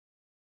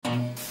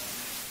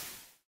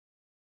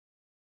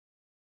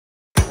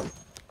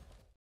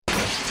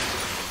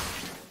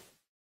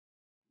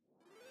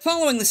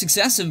Following the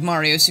success of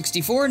Mario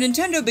 64,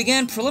 Nintendo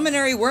began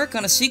preliminary work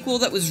on a sequel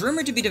that was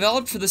rumored to be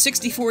developed for the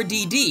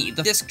 64DD,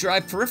 the disk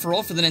drive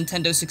peripheral for the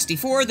Nintendo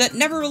 64 that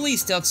never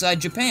released outside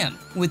Japan.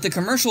 With the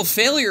commercial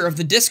failure of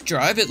the disk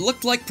drive, it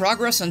looked like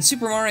progress on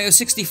Super Mario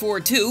 64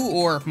 2,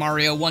 or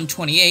Mario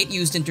 128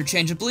 used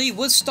interchangeably,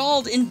 was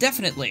stalled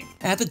indefinitely.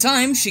 At the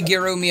time,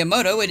 Shigeru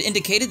Miyamoto had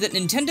indicated that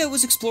Nintendo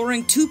was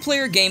exploring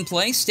two-player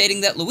gameplay,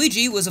 stating that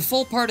Luigi was a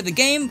full part of the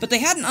game, but they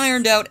hadn't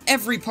ironed out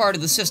every part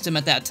of the system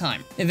at that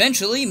time.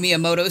 Eventually,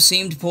 Miyamoto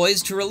seemed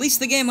poised to release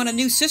the game on a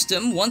new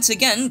system, once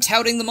again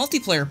touting the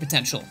multiplayer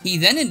potential. He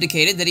then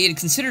indicated that he had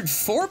considered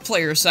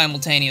 4-player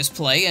simultaneous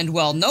play, and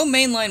while no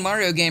mainline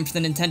Mario game for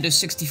the Nintendo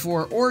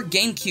 64 or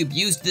GameCube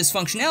used this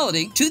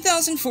functionality,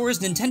 2004's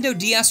Nintendo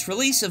DS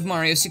release of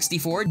Mario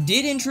 64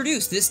 did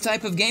introduce this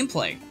type of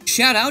gameplay.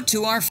 Shout out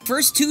to our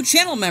first 2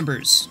 channel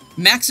members,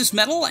 Maxis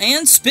Metal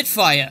and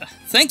Spitfire.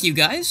 Thank you,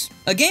 guys!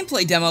 A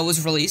gameplay demo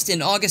was released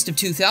in August of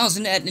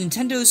 2000 at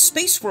Nintendo's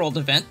Space World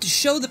event to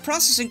show the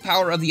processing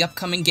power of the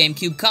upcoming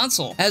GameCube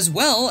console, as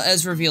well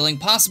as revealing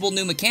possible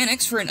new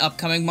mechanics for an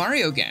upcoming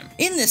Mario game.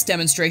 In this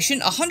demonstration,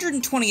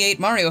 128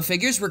 Mario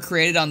figures were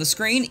created on the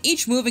screen,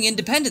 each moving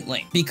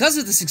independently. Because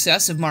of the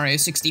success of Mario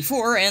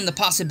 64 and the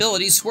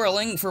possibilities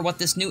swirling for what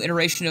this new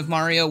iteration of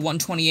Mario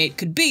 128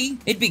 could be,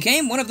 it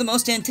became one of the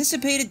most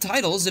anticipated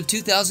titles of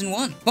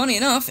 2001. Funny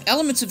enough,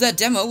 elements of that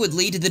demo would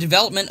lead to the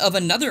development of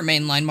another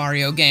mainline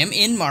Mario game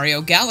in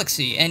Mario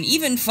Galaxy, and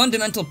even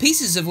fundamental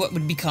pieces of what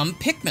would become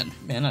Pikmin.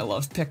 Man, I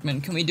love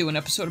Pikmin. Can we do an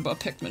episode about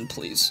Pikmin,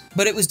 please?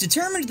 But it was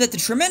determined that the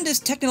tremendous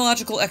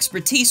technological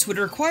expertise would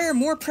require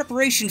more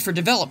preparation for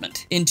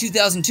development. In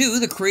 2002,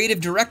 the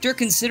creative director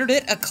considered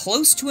it a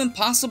close to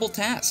impossible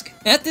task.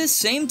 At this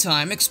same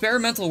time,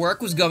 experimental work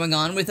was going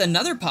on with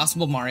another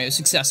possible Mario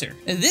successor.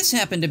 This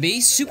happened to be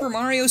Super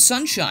Mario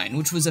Sunshine,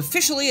 which was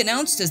officially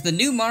announced as the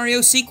new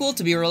Mario sequel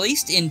to be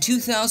released in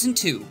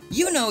 2002.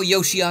 You know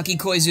Yoshiaki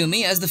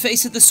Koizumi as the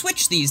face of the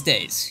Switch these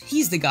days.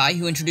 He's the guy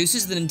who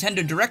introduces the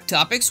Nintendo Direct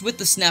topics with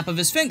the snap of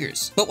his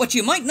fingers. But what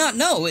you might not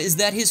know is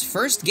that his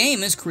first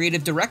game as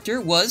creative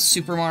director was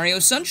Super Mario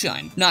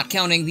Sunshine, not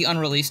counting the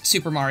unreleased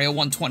Super Mario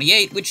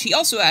 128, which he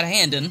also had a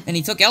hand in, and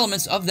he took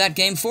elements of that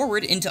game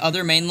forward into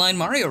other mainline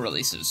Mario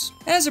releases.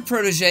 As a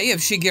protege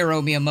of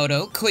Shigeru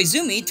Miyamoto,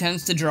 Koizumi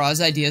tends to draw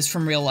his ideas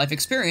from real-life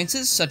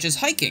experiences such as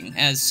hiking,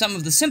 as some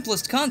of the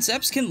simplest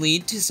concepts can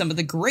lead to some of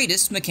the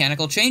greatest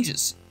mechanical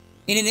changes.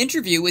 In an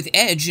interview with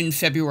Edge in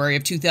February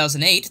of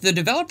 2008, the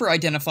developer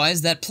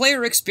identifies that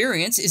player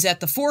experience is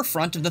at the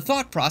forefront of the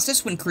thought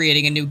process when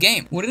creating a new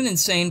game. What an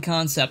insane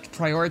concept,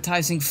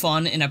 prioritizing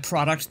fun in a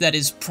product that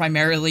is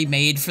primarily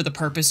made for the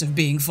purpose of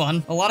being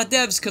fun. A lot of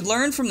devs could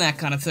learn from that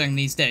kind of thing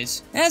these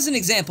days. As an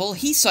example,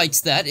 he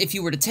cites that if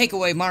you were to take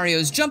away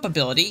Mario's jump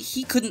ability,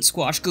 he couldn't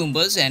squash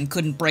Goombas and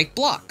couldn't break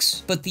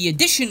blocks. But the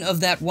addition of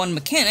that one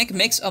mechanic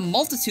makes a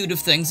multitude of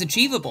things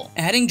achievable.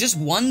 Adding just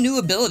one new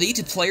ability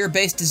to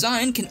player-based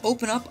design can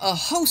open up a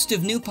host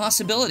of new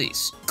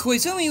possibilities.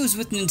 Koizumi was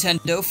with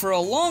Nintendo for a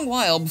long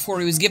while before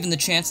he was given the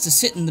chance to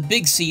sit in the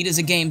big seat as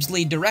a game's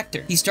lead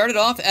director. He started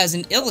off as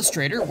an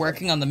illustrator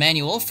working on the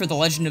manual for The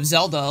Legend of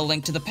Zelda: A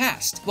Link to the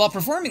Past. While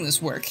performing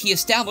this work, he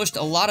established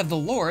a lot of the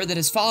lore that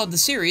has followed the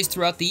series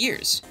throughout the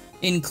years,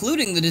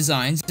 including the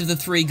designs of the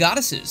 3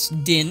 goddesses,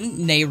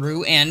 Din,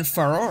 Nehru, and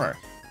Farore.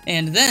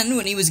 And then,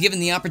 when he was given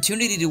the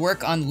opportunity to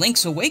work on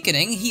Link's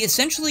Awakening, he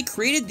essentially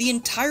created the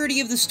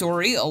entirety of the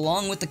story,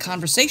 along with the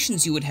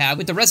conversations you would have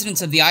with the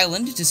residents of the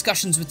island,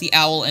 discussions with the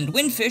owl and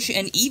windfish,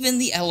 and even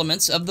the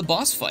elements of the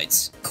boss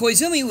fights.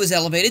 Koizumi was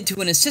elevated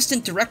to an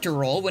assistant director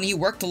role when he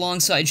worked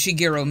alongside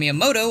Shigeru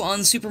Miyamoto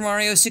on Super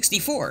Mario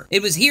 64.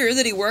 It was here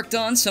that he worked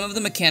on some of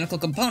the mechanical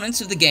components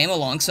of the game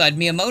alongside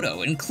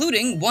Miyamoto,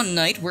 including one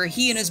night where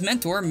he and his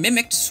mentor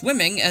mimicked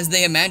swimming as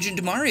they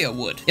imagined Mario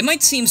would. It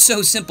might seem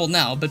so simple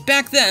now, but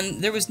back then,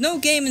 there was no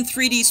game in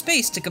 3D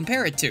space to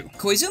compare it to.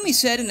 Koizumi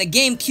said in a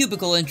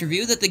GameCubicle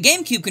interview that the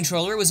GameCube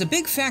controller was a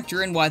big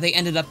factor in why they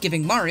ended up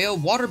giving Mario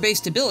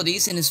water-based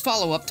abilities in his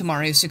follow-up to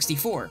Mario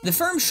 64. The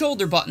firm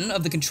shoulder button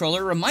of the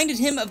controller reminded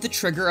him of the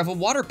trigger of a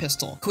water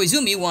pistol.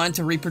 Koizumi wanted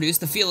to reproduce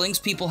the feelings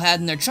people had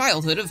in their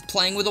childhood of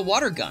playing with a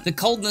water gun. The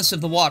coldness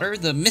of the water,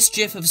 the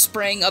mischief of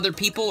spraying other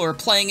people or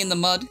playing in the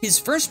mud. His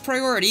first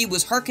priority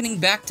was harkening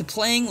back to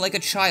playing like a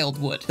child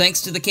would.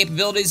 Thanks to the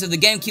capabilities of the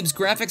GameCube's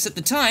graphics at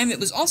the time, it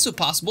was also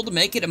possible to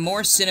make it a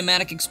more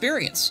cinematic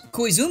experience.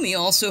 Koizumi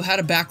also had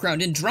a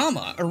background in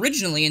drama,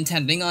 originally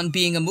intending on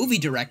being a movie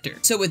director.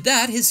 So with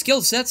that, his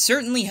skill set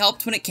certainly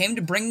helped when it came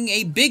to bringing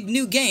a big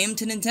new game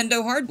to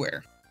Nintendo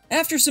hardware.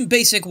 After some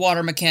basic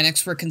water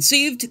mechanics were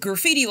conceived,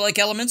 graffiti-like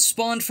elements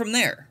spawned from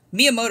there.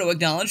 Miyamoto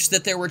acknowledged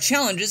that there were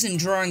challenges in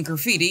drawing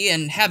graffiti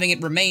and having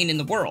it remain in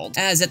the world,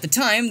 as at the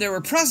time there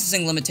were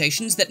processing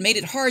limitations that made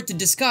it hard to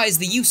disguise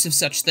the use of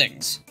such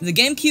things. The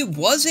GameCube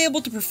was able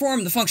to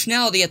perform the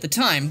functionality at the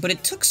time, but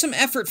it took some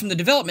effort from the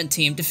development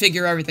team to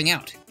figure everything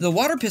out. The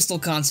water pistol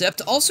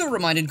concept also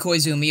reminded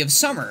Koizumi of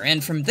summer,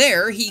 and from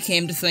there he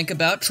came to think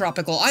about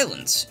tropical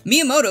islands.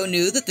 Miyamoto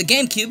knew that the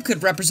GameCube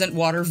could represent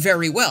water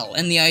very well,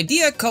 and the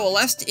idea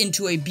coalesced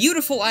into a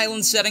beautiful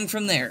island setting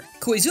from there.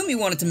 Koizumi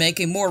wanted to make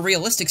a more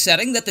realistic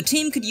setting that the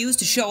team could use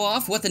to show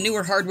off what the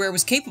newer hardware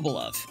was capable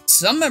of.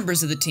 Some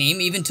members of the team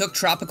even took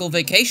tropical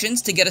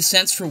vacations to get a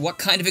sense for what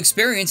kind of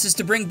experiences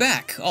to bring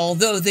back,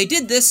 although they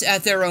did this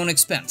at their own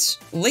expense.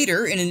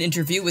 Later, in an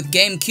interview with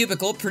Game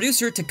Cubicle,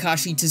 producer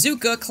Takashi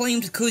Tezuka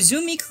claimed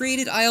Koizumi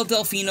created Isle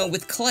Delfino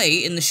with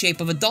clay in the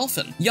shape of a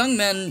dolphin. Young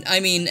men,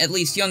 I mean at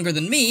least younger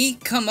than me,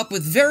 come up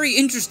with very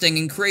interesting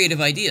and creative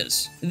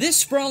ideas. This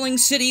sprawling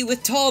city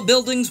with tall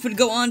buildings would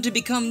go on to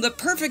become the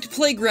perfect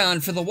playground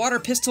for the water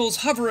pistol's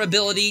hover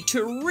ability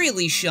to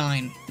really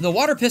shine. The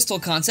water pistol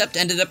concept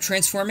ended up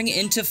transforming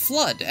into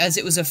Flood, as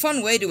it was a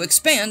fun way to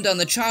expand on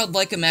the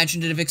childlike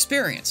imaginative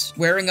experience.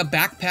 Wearing a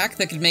backpack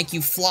that could make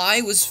you fly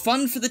was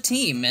fun for the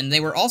team, and they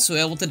were also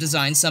able to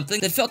design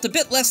something that felt a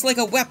bit less like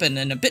a weapon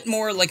and a bit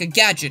more like a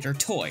gadget or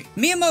toy.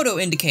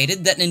 Miyamoto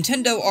indicated that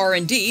Nintendo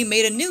R&D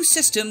made a new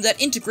system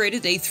that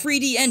integrated a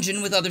 3D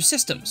engine with other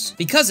systems.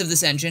 Because of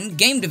this engine,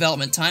 game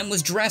development time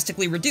was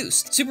drastically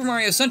reduced. Super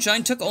Mario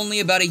Sunshine took only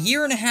about a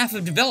year and a half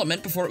of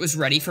development before it was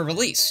ready for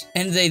release.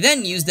 And they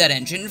then used that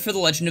engine for The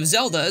Legend of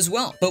Zelda as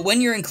well. But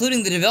when you're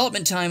including the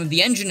development time of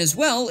the engine as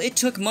well, it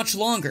took much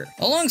longer.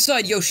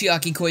 Alongside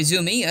Yoshiaki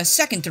Koizumi, a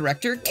second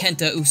director,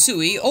 Kenta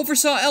Usui,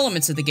 oversaw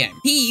elements of the game,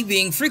 he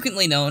being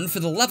frequently known for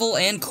the level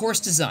and course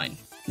design.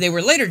 They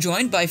were later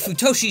joined by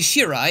Futoshi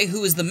Shirai,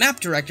 who was the map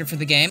director for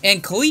the game,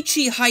 and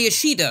Koichi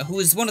Hayashida, who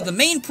was one of the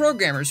main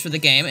programmers for the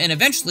game and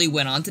eventually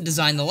went on to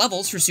design the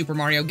levels for Super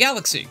Mario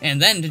Galaxy,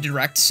 and then to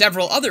direct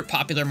several other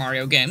popular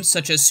Mario games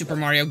such as Super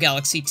Mario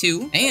Galaxy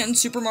 2 and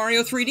Super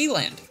Mario 3D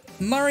Land.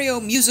 Mario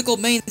musical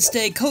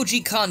mainstay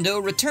Koji Kondo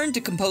returned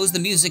to compose the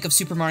music of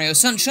Super Mario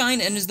Sunshine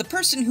and is the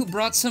person who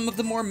brought some of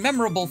the more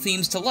memorable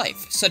themes to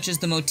life, such as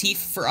the motif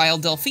for Isle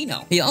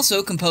Delfino. He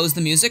also composed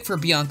the music for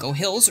Bianco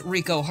Hills,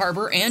 Rico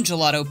Harbor, and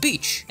Gelato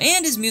Beach,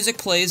 and his music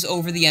plays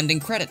over the ending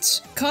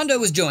credits. Kondo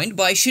was joined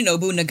by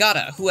Shinobu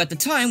Nagata, who at the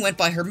time went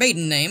by her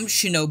maiden name,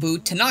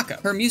 Shinobu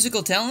Tanaka. Her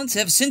musical talents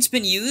have since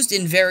been used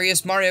in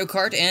various Mario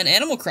Kart and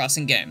Animal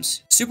Crossing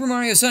games. Super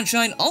Mario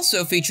Sunshine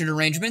also featured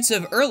arrangements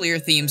of earlier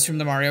themes from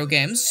the Mario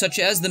games, such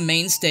as the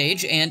main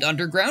stage and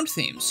underground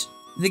themes.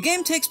 The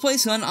game takes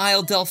place on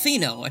Isle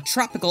Delfino, a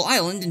tropical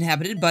island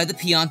inhabited by the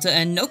Pianta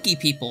and Noki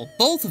people,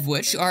 both of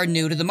which are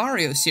new to the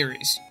Mario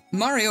series.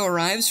 Mario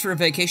arrives for a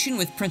vacation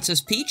with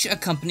Princess Peach,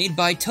 accompanied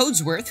by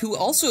Toadsworth, who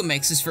also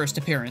makes his first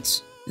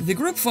appearance. The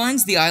group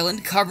finds the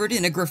island covered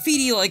in a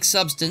graffiti-like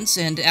substance,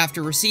 and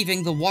after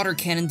receiving the water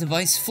cannon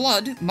device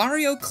Flood,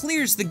 Mario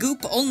clears the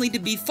goop only to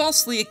be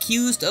falsely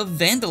accused of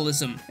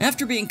vandalism.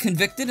 After being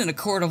convicted in a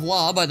court of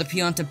law by the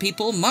Pianta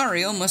people,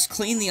 Mario must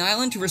clean the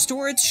island to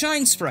restore its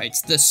shine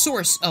sprites, the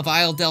source of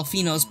Isle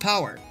Delfino's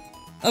power.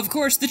 Of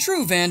course, the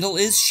true vandal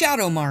is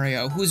Shadow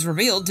Mario, who's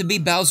revealed to be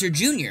Bowser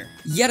Jr.,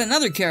 yet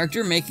another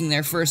character making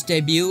their first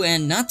debut,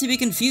 and not to be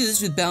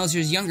confused with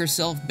Bowser's younger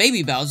self,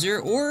 Baby Bowser,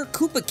 or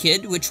Koopa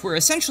Kid, which were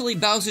essentially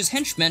Bowser's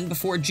henchmen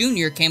before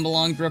Jr. came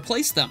along to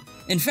replace them.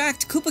 In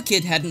fact, Koopa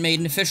Kid hadn't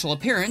made an official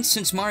appearance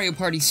since Mario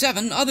Party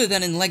 7, other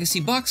than in legacy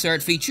box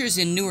art features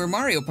in newer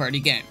Mario Party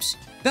games.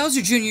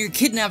 Bowser Jr.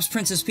 kidnaps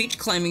Princess Peach,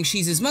 claiming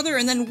she's his mother,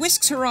 and then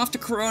whisks her off to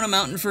Corona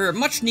Mountain for a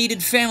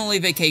much-needed family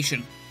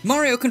vacation.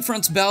 Mario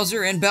confronts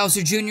Bowser and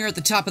Bowser Jr. at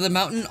the top of the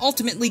mountain,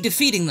 ultimately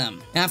defeating them.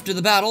 After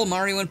the battle,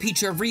 Mario and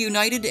Peach are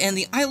reunited and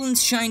the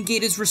island's Shine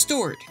Gate is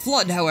restored.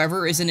 Flood,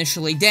 however, is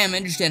initially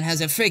damaged and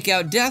has a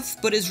fake-out death,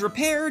 but is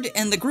repaired,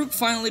 and the group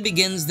finally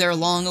begins their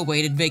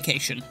long-awaited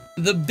vacation.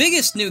 The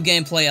biggest new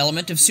gameplay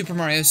element of Super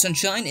Mario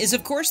Sunshine is,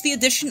 of course, the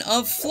addition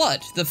of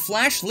Flood, the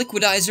Flash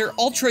Liquidizer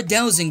Ultra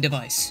Dowsing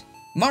device.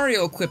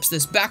 Mario equips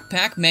this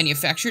backpack,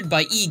 manufactured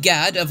by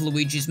E-Gad of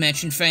Luigi's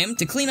Mansion fame,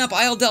 to clean up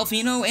Isle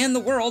Delfino and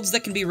the worlds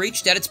that can be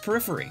reached at its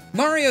periphery.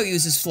 Mario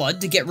uses Flood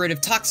to get rid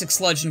of toxic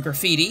sludge and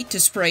graffiti, to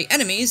spray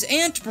enemies,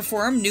 and to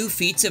perform new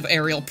feats of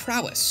aerial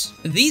prowess.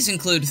 These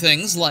include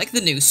things like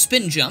the new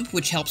Spin Jump,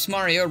 which helps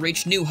Mario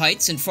reach new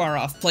heights in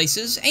far-off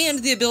places, and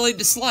the ability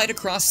to slide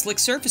across slick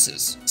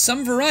surfaces.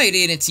 Some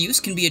variety in its use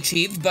can be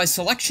achieved by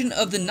selection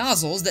of the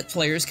nozzles that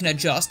players can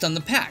adjust on the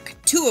pack,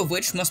 2 of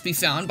which must be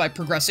found by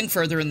progressing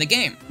further in the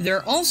game.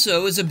 There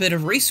also is a bit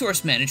of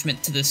resource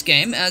management to this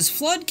game, as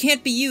Flood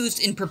can't be used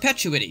in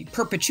perpetuity.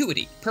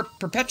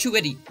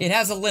 It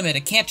has a limit,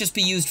 it can't just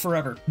be used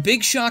forever.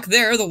 Big shock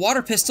there, the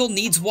water pistol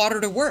needs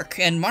water to work,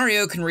 and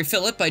Mario can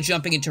refill it by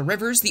jumping into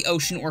rivers, the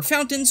ocean, or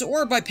fountains,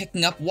 or by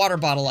picking up water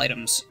bottle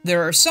items.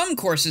 There are some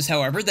courses,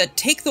 however, that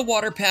take the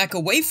water pack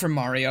away from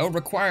Mario,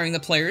 requiring the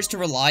players to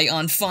rely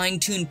on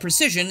fine-tuned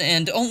precision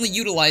and only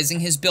utilizing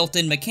his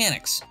built-in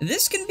mechanics.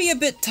 This can be a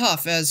bit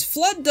tough, as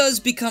Flood does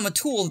become a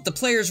tool that the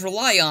players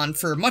rely on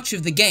for much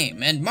of the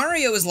game, and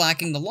Mario is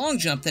lacking the long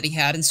jump that he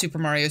had in Super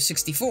Mario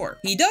 64.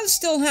 He does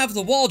still have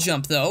the wall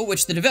jump though,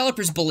 which the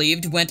developers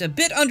believed went a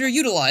bit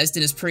underutilized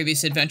in his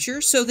previous adventure,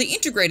 so they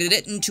integrated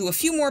it into a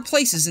few more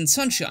places in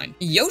Sunshine.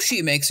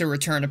 Yoshi makes a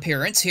return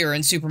appearance here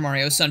in Super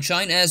Mario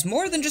Sunshine as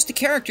more than just a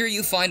character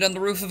you find on the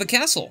roof of a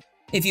castle.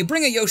 If you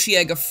bring a Yoshi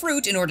egg of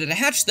fruit in order to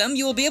hatch them,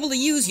 you will be able to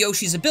use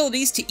Yoshi's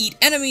abilities to eat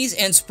enemies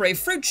and spray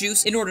fruit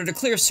juice in order to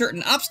clear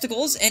certain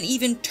obstacles and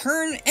even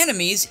turn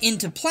enemies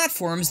into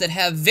platforms that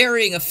have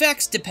varying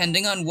effects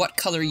depending on what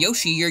color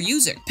Yoshi you're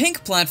using.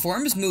 Pink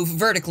platforms move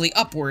vertically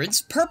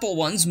upwards, purple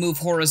ones move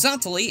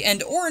horizontally,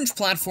 and orange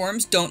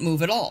platforms don't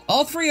move at all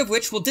three of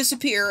which will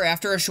disappear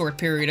after a short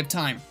period of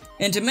time.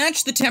 And to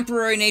match the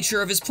temporary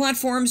nature of his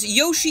platforms,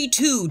 Yoshi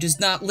too does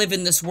not live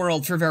in this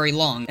world for very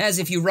long, as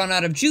if you run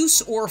out of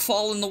juice or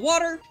fall in the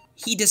water,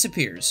 he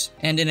disappears.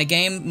 And in a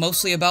game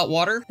mostly about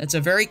water, that's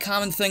a very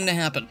common thing to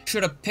happen.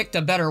 Should have picked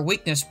a better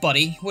weakness,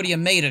 buddy. What are you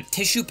made of,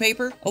 tissue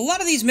paper? A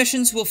lot of these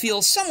missions will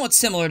feel somewhat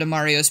similar to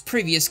Mario's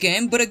previous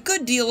game, but a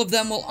good deal of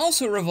them will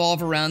also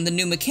revolve around the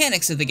new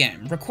mechanics of the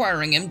game,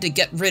 requiring him to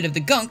get rid of the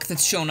gunk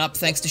that's shown up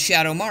thanks to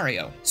Shadow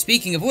Mario.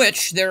 Speaking of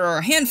which, there are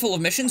a handful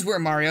of missions where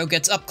Mario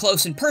gets up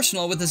close and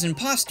personal with his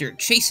imposter,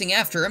 chasing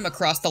after him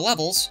across the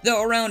levels,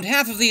 though around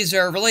half of these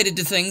are related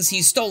to things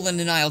he's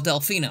stolen in Isle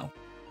Delfino.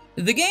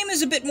 The game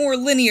is a bit more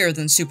linear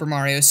than Super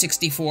Mario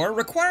 64,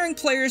 requiring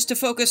players to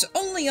focus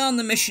only on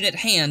the mission at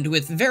hand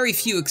with very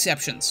few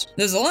exceptions.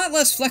 There's a lot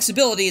less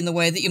flexibility in the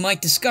way that you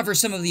might discover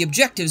some of the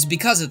objectives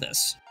because of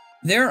this.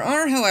 There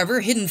are,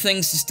 however, hidden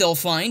things to still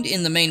find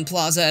in the main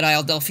plaza at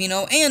Isle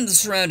Delfino and the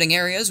surrounding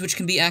areas which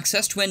can be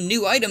accessed when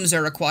new items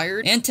are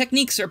acquired and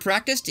techniques are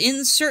practiced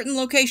in certain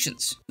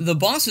locations. The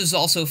bosses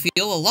also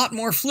feel a lot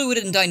more fluid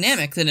and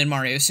dynamic than in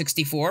Mario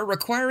 64,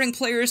 requiring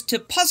players to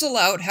puzzle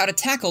out how to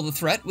tackle the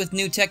threat with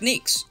new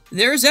techniques.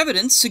 There's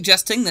evidence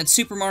suggesting that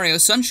Super Mario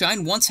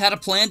Sunshine once had a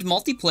planned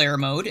multiplayer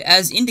mode,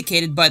 as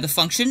indicated by the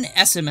function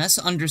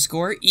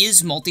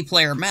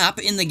SMS_isMultiplayerMap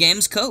in the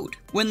game's code.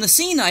 When the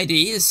scene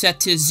ID is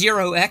set to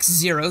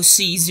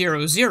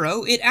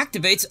 0x0C00, it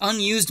activates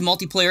unused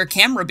multiplayer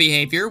camera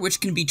behavior, which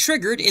can be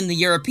triggered in the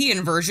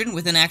European version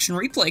with an action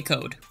replay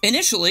code.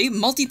 Initially,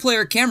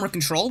 multiplayer camera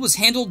control was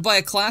handled by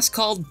a class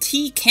called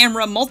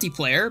T-Camera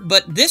Multiplayer,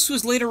 but this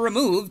was later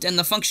removed and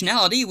the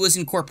functionality was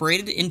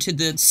incorporated into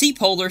the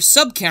C-Polar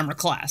Subcamera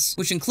class,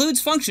 which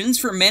includes functions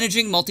for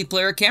managing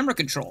multiplayer camera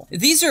control.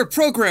 These are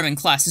programming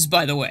classes,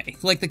 by the way,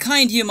 like the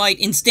kind you might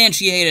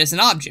instantiate as an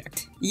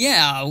object.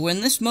 Yeah,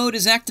 when this mode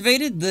is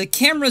activated, the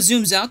camera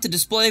zooms out to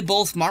display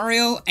both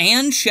Mario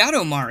and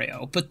Shadow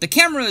Mario, but the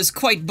camera is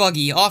quite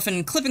buggy,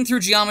 often clipping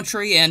through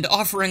geometry and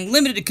offering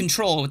limited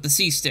control with the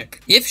C-stick.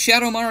 If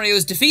Shadow Mario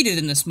is defeated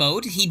in this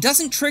mode, he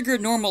doesn't trigger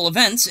normal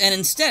events and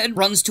instead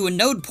runs to a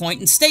node point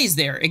and stays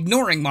there,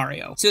 ignoring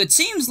Mario. So it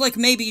seems like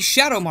maybe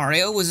Shadow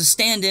Mario was a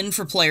stand-in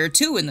for Player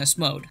 2 in this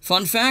mode.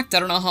 Fun fact, I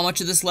don't know how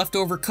much of this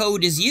leftover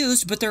code is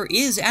used, but there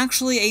is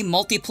actually a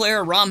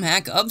multiplayer ROM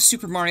hack of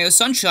Super Mario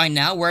Sunshine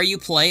now where you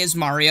play as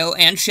Mario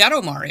and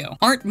Shadow Mario.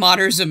 Aren't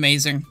modders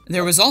amazing?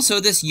 There was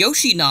also this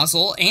Yoshi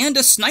nozzle and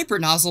a sniper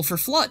nozzle for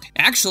Flood.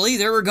 Actually,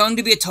 there were going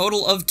to be a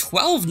total of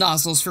 12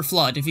 nozzles for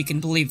Flood, if you can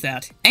believe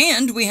that.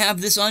 And we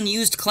have this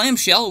unused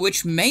clamshell,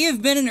 which may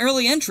have been an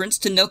early entrance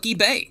to Noki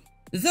Bay.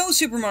 Though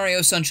Super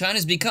Mario Sunshine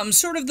has become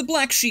sort of the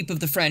black sheep of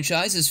the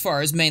franchise as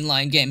far as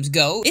mainline games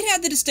go, it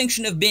had the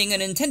distinction of being a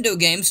Nintendo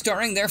game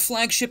starring their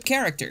flagship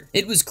character.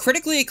 It was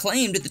critically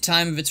acclaimed at the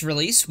time of its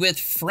release, with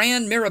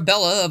Fran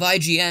Mirabella of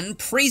IGN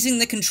praising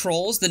the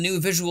controls, the new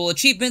visual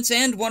achievements,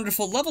 and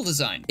wonderful level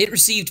design. It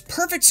received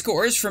perfect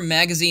scores from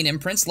magazine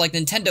imprints like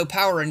Nintendo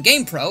Power and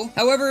GamePro,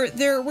 however,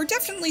 there were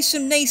definitely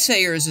some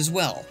naysayers as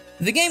well.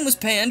 The game was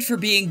panned for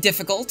being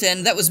difficult,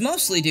 and that was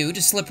mostly due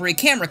to slippery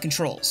camera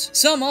controls.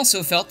 Some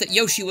also felt that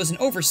Yoshi was an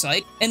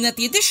oversight, and that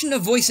the addition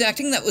of voice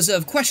acting that was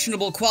of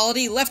questionable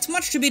quality left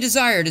much to be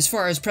desired as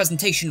far as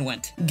presentation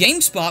went.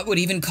 GameSpot would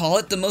even call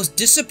it the most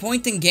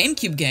disappointing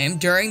GameCube game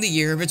during the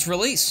year of its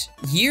release.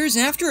 Years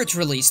after its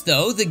release,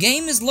 though, the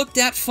game is looked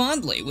at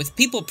fondly, with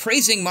people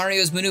praising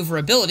Mario's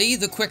maneuverability,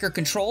 the quicker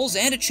controls,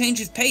 and a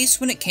change of pace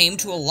when it came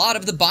to a lot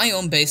of the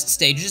biome-based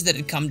stages that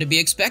had come to be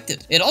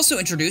expected. It also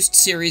introduced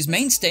series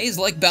mainstays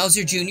like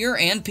Bowser Jr.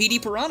 and Petey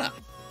Piranha.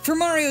 For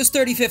Mario's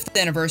 35th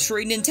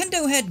anniversary,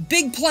 Nintendo had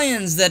big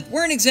plans that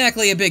weren't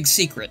exactly a big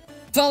secret.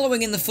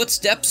 Following in the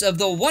footsteps of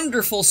the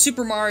wonderful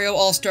Super Mario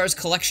All-Stars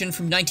collection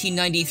from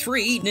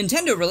 1993,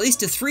 Nintendo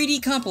released a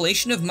 3D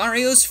compilation of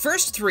Mario's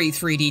first 3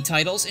 3D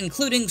titles,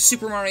 including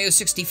Super Mario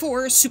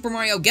 64, Super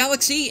Mario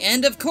Galaxy,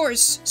 and of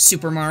course,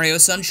 Super Mario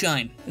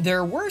Sunshine.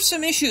 There were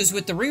some issues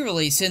with the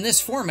re-release in this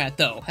format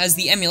though, as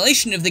the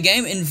emulation of the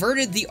game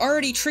inverted the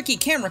already tricky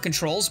camera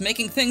controls,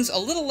 making things a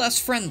little less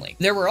friendly.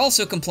 There were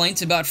also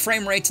complaints about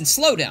frame rates and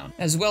slowdown,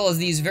 as well as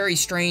these very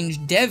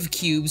strange dev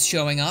cubes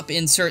showing up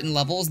in certain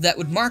levels that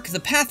would mark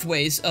the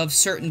pathways of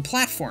certain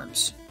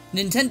platforms.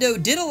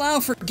 Nintendo did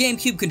allow for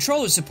GameCube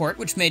controller support,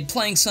 which made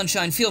playing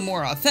Sunshine feel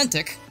more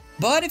authentic,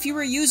 but if you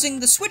were using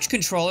the Switch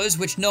controllers,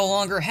 which no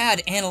longer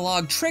had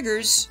analog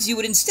triggers, you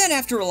would instead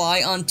have to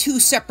rely on 2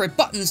 separate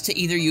buttons to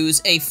either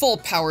use a full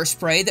power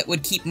spray that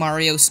would keep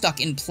Mario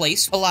stuck in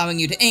place, allowing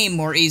you to aim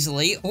more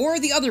easily, or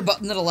the other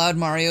button that allowed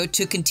Mario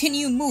to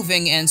continue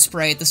moving and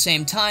spray at the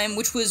same time,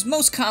 which was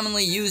most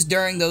commonly used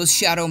during those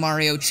Shadow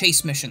Mario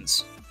chase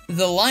missions.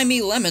 The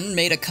Limey Lemon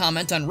made a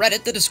comment on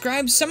Reddit that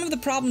describes some of the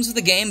problems of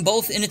the game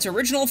both in its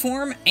original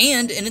form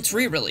and in its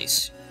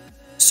re-release.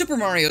 Super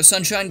Mario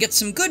Sunshine gets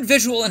some good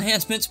visual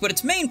enhancements, but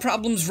its main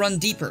problems run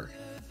deeper.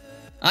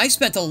 I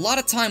spent a lot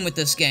of time with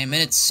this game,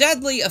 and it's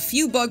sadly a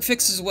few bug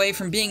fixes away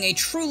from being a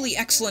truly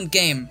excellent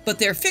game, but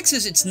they're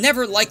fixes it's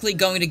never likely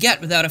going to get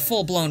without a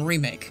full-blown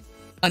remake.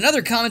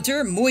 Another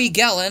commenter, Muy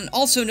Gallon,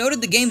 also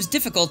noted the game's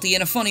difficulty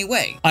in a funny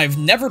way. I've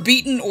never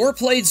beaten or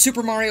played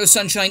Super Mario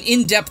Sunshine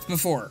in depth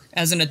before.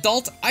 As an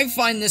adult, I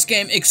find this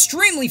game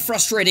extremely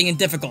frustrating and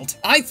difficult.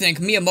 I think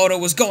Miyamoto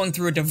was going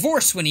through a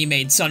divorce when he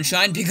made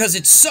Sunshine because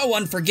it's so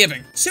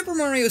unforgiving. Super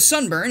Mario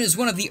Sunburn is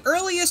one of the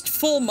earliest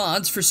full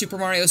mods for Super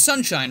Mario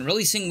Sunshine,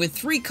 releasing with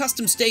 3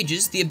 custom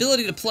stages, the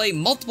ability to play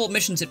multiple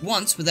missions at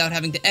once without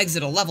having to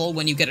exit a level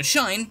when you get a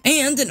shine,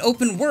 and an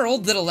open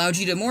world that allowed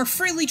you to more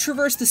freely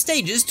traverse the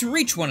stages to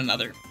reach one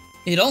another.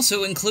 It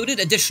also included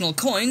additional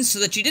coins so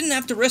that you didn't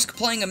have to risk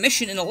playing a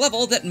mission in a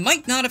level that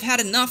might not have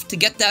had enough to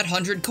get that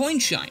 100 coin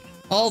shine.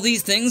 All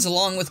these things,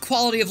 along with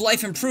quality of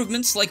life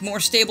improvements like more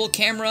stable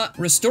camera,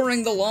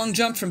 restoring the long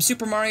jump from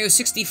Super Mario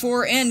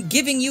 64, and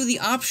giving you the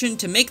option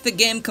to make the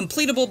game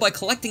completable by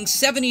collecting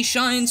 70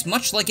 shines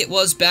much like it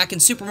was back in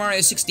Super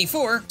Mario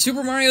 64,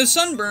 Super Mario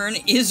Sunburn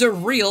is a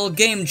real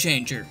game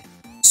changer.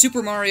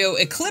 Super Mario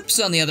Eclipse,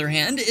 on the other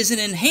hand, is an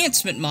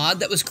enhancement mod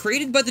that was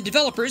created by the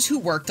developers who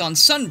worked on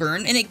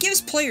Sunburn, and it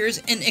gives players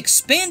an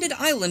expanded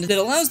island that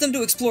allows them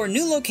to explore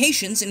new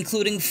locations,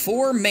 including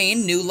 4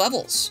 main new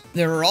levels.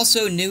 There are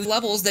also new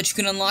levels that you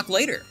can unlock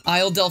later.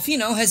 Isle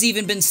Delfino has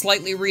even been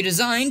slightly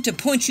redesigned to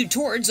point you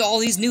towards all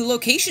these new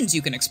locations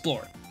you can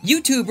explore.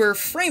 YouTuber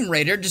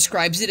FrameRaider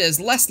describes it as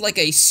less like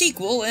a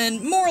sequel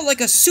and more like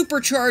a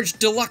supercharged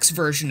deluxe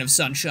version of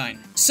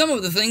Sunshine. Some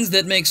of the things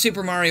that make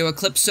Super Mario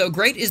Eclipse so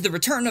great is the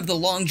return of the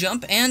long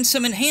jump and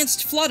some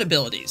enhanced flood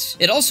abilities.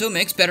 It also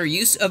makes better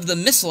use of the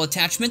missile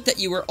attachment that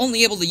you were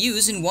only able to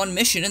use in one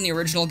mission in the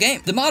original game.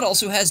 The mod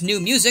also has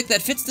new music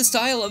that fits the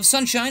style of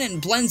Sunshine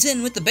and blends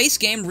in with the base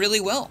game really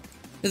well.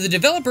 The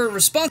developer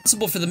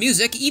responsible for the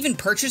music even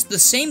purchased the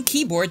same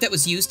keyboard that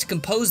was used to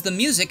compose the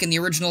music in the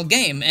original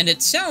game, and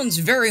it sounds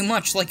very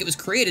much like it was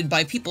created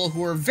by people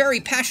who are very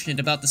passionate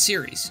about the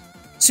series.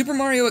 Super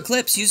Mario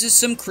Eclipse uses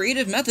some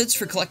creative methods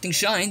for collecting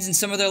shines in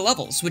some of their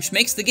levels, which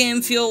makes the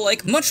game feel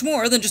like much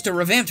more than just a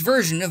revamped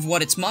version of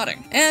what it's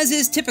modding. As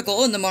is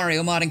typical in the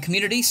Mario modding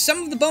community,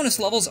 some of the bonus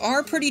levels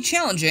are pretty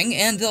challenging,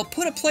 and they'll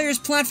put a player's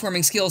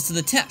platforming skills to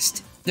the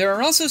test. There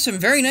are also some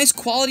very nice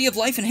quality of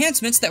life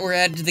enhancements that were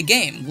added to the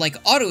game,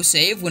 like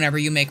autosave whenever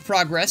you make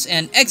progress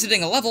and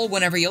exiting a level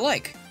whenever you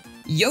like.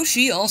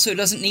 Yoshi also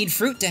doesn't need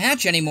fruit to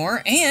hatch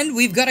anymore, and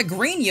we've got a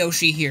green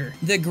Yoshi here.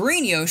 The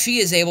green Yoshi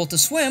is able to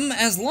swim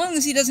as long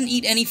as he doesn't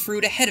eat any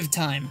fruit ahead of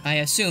time. I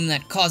assume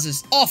that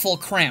causes awful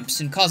cramps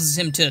and causes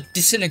him to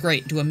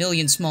disintegrate into a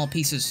million small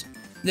pieces.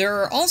 There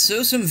are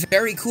also some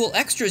very cool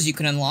extras you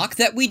can unlock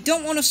that we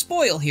don't want to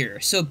spoil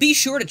here, so be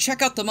sure to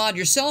check out the mod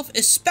yourself,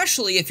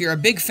 especially if you're a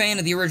big fan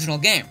of the original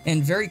game.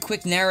 And very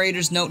quick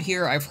narrator's note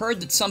here, I've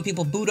heard that some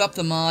people boot up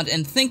the mod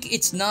and think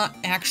it's not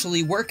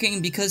actually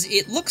working because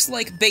it looks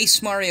like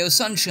base Mario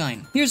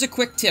Sunshine. Here's a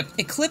quick tip,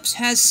 Eclipse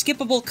has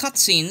skippable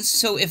cutscenes,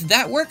 so if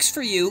that works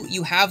for you,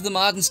 you have the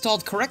mod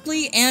installed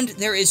correctly, and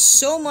there is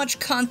so much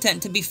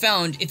content to be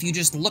found if you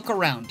just look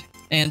around.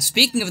 And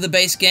speaking of the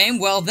base game,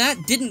 while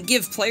that didn't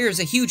give players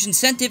a huge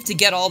incentive to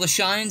get all the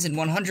shines and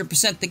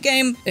 100% the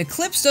game,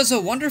 Eclipse does a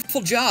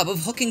wonderful job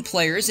of hooking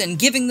players and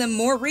giving them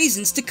more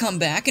reasons to come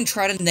back and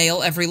try to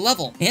nail every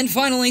level. And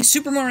finally,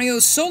 Super Mario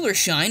Solar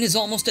Shine is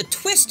almost a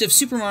twist of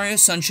Super Mario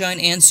Sunshine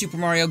and Super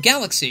Mario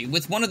Galaxy,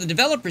 with one of the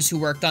developers who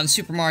worked on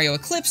Super Mario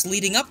Eclipse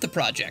leading up the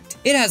project.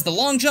 It has the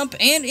long jump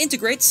and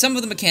integrates some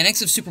of the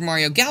mechanics of Super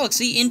Mario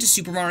Galaxy into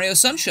Super Mario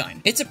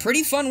Sunshine. It's a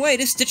pretty fun way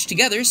to stitch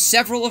together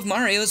several of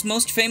Mario's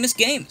most famous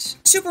games.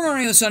 Super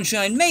Mario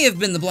Sunshine may have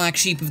been the black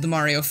sheep of the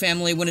Mario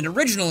family when it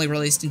originally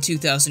released in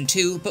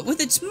 2002, but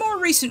with its more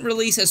recent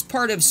release as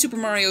part of Super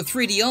Mario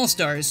 3D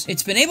All-Stars,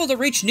 it's been able to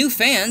reach new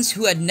fans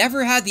who had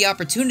never had the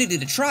opportunity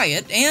to try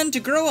it, and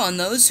to grow on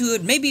those who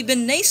had maybe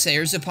been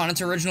naysayers upon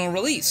its original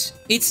release.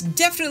 It's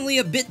definitely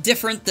a bit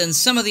different than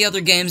some of the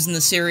other games in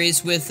the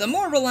series, with a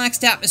more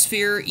relaxed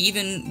atmosphere,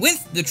 even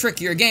with the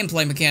trickier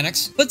gameplay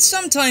mechanics. But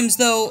sometimes,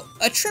 though,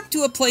 a trip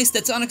to a place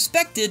that's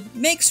unexpected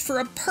makes for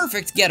a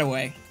perfect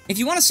getaway. If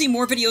you want to see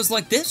more videos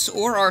like this,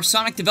 or our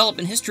Sonic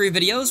development history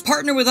videos,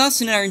 partner with us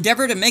in our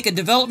endeavor to make a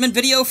development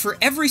video for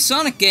every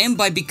Sonic game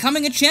by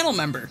becoming a channel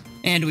member.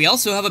 And we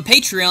also have a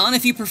Patreon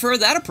if you prefer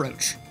that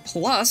approach.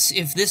 Plus,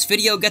 if this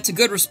video gets a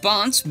good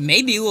response,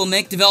 maybe we'll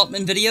make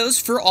development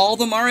videos for all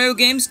the Mario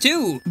games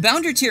too!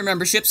 Bounder tier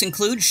memberships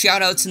include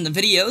shoutouts in the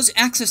videos,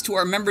 access to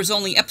our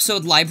members-only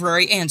episode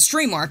library, and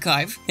stream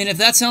archive. And if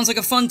that sounds like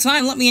a fun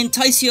time, let me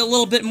entice you a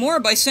little bit more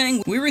by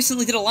saying we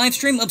recently did a live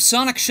stream of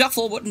Sonic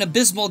Shuffle, what an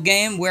abysmal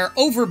game, where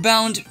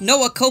Overbound,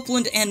 Noah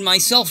Copeland, and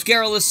myself,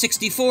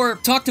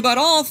 Garrulous64, talked about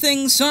all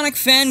things Sonic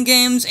fan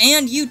games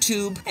and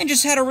YouTube, and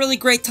just had a really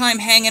great time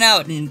hanging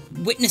out and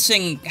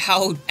witnessing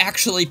how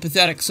actually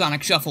pathetic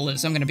Sonic Shuffle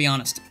is, I'm gonna be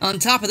honest. On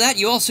top of that,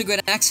 you also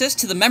get access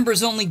to the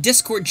members-only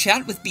Discord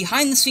chat with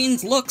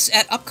behind-the-scenes looks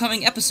at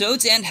upcoming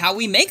episodes and how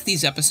we make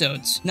these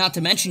episodes. Not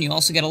to mention, you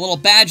also get a little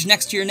badge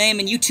next to your name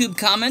in YouTube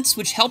comments,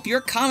 which help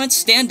your comments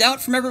stand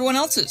out from everyone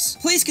else's.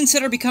 Please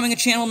consider becoming a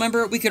channel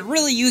member. We could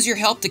really use your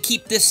help to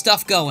keep this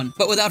stuff going.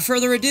 But without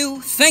further ado,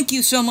 thank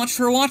you so much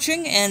for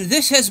watching, and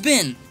this has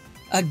been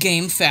a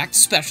Game Fact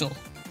Special.